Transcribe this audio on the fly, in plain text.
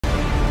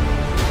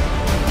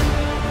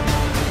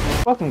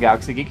Welcome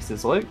Galaxy Geeks, this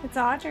is Luke. It's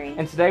Audrey.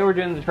 And today we're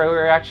doing the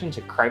trailer reaction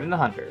to KRAVEN the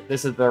Hunter.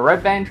 This is the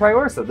Red Band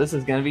trailer, so this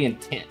is going to be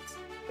intense.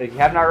 So if you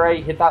haven't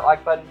already, hit that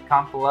like button,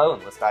 comment below,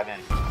 and let's dive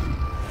in.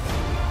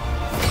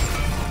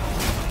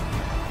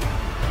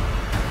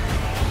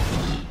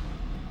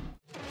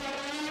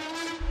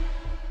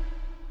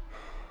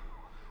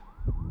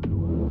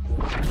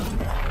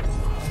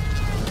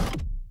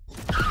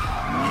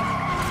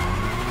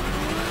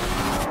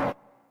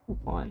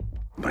 One.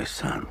 My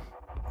son,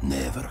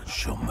 never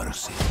show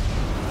mercy.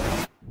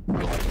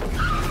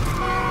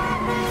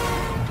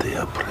 They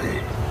are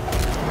prey.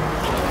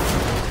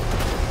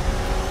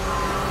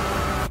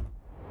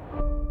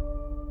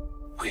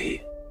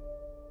 We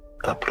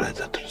are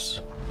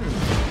predators.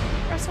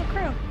 Russell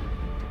Crowe.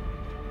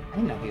 I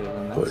didn't know he was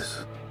in this.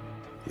 Boys,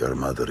 your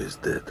mother is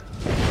dead.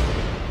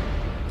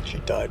 She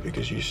died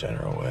because you sent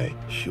her away.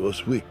 She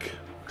was weak,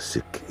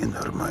 sick in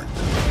her mind.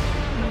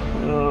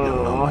 You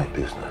know my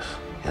business,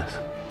 yes?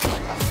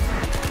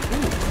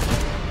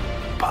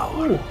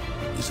 Power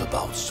is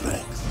about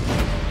strength.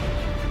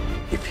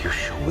 If you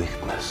show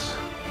weakness,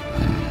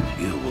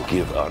 you will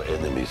give our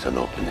enemies an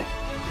opening.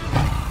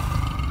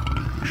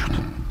 Shoot.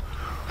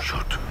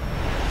 Shoot.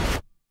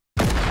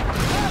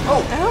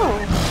 Oh!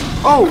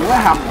 Oh. Oh,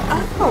 wow!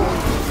 Oh.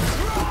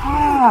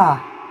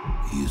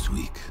 Ah! He is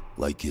weak,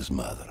 like his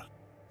mother.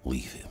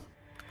 Leave him.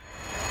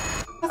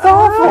 That's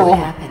awful! What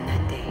happened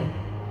that day?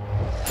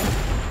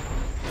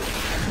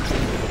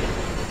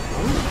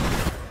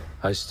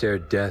 I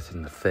stared death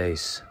in the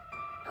face,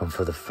 and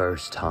for the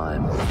first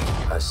time,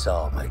 I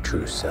saw my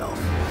true self.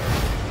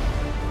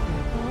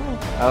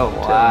 Oh,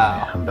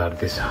 wow. Tell me about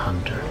this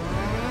hunter.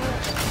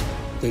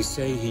 They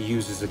say he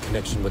uses a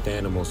connection with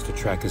animals to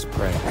track his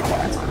prey.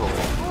 That's cool.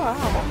 Wow.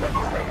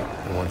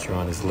 And once you're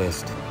on his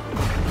list,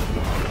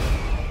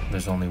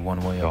 there's only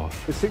one way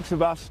off. There's 6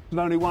 of us and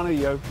only one of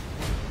you.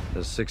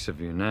 There's 6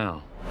 of you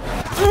now.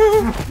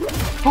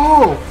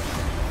 Oh!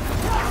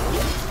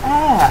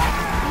 Ah!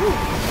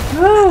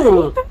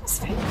 Ooh!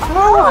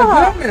 Oh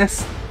my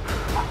goodness!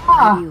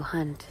 How do you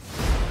hunt?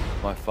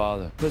 My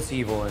father puts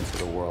evil into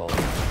the world.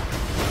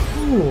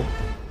 Ooh!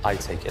 I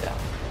take it out.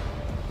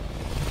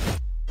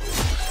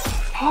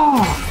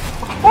 Oh!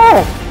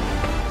 Oh!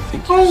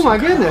 Oh my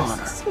goodness!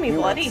 This is gonna be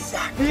bloody.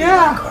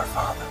 Yeah! Our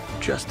father,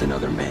 just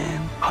another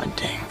man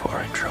hunting for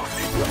a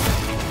trophy.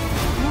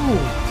 Ooh!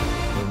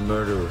 We're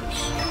murderers.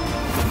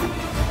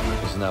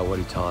 Isn't that what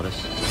he taught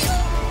us?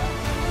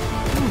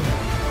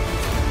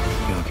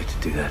 You don't get to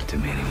do that to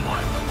me anymore.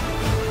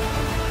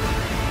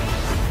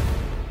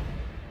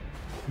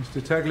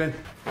 Mr. Taglin?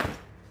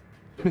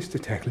 Mr.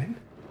 Taglin?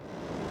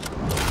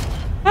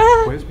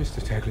 Where's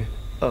Mr. Taglin?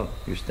 Oh,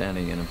 you're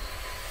standing in him.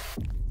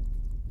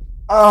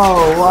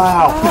 Oh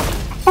wow!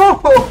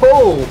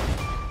 Oh!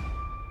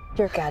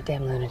 You're a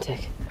goddamn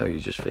lunatic. Oh, you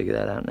just figured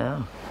that out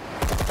now?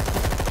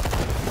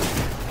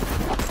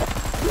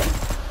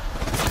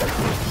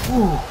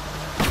 Ooh.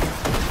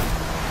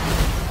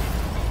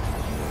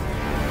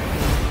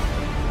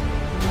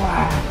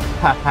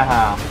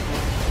 Wow!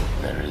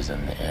 There is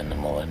an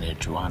animal in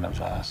each one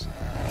of us.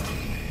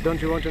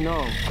 Don't you want to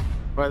know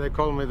why they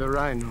call me the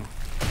Rhino?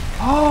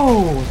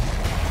 Oh!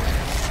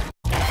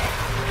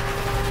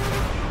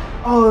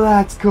 Oh,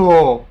 that's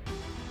cool.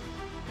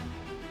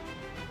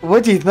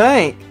 What do you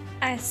think?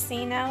 I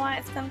see now why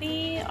it's gonna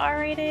be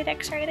R-rated,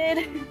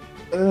 X-rated.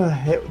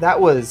 That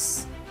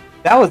was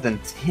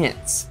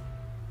intense.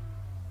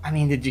 I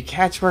mean, did you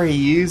catch where he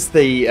used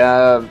the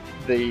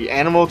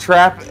animal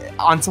trap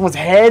on someone's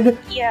head?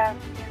 Yeah.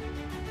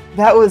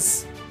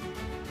 It's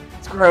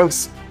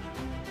gross.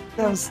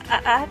 That was.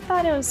 I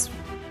thought it was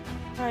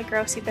really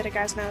gross. He bit a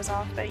guy's nose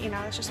off, but you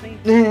know, it's just me.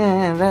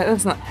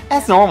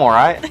 That's normal,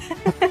 right?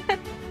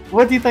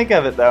 What do you think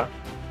of it, though?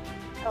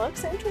 It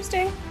looks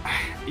interesting.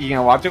 You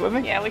gonna watch it with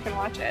me? Yeah, we can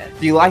watch it.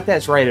 Do you like that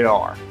it's rated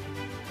R?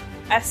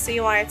 I see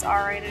why it's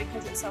R-rated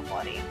because it's so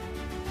bloody.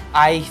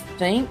 I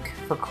think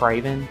for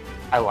KRAVEN,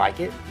 I like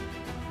it.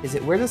 Is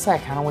it weird to say I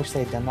kind of wish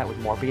they had done that with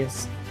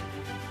Morbius?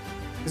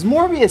 Because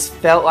Morbius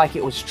felt like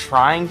it was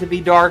trying to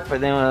be dark,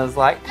 but then it was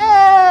like,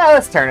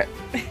 let's turn it.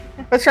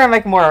 Let's try and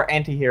make him more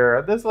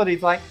anti-hero. This is what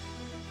he's like.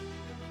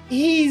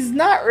 He's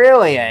not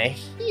really a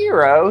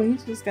hero.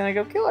 He's just gonna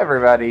go kill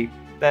everybody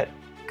that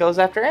goes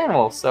after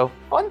animals. So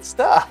fun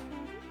stuff.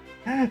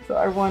 So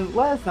everyone,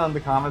 let us know in the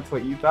comments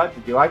what you thought.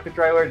 Did you like the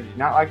trailer? Did you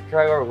not like the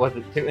trailer? Was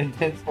it too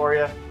intense for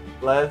you?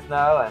 Let us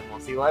know, and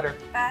we'll see you later.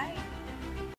 Bye.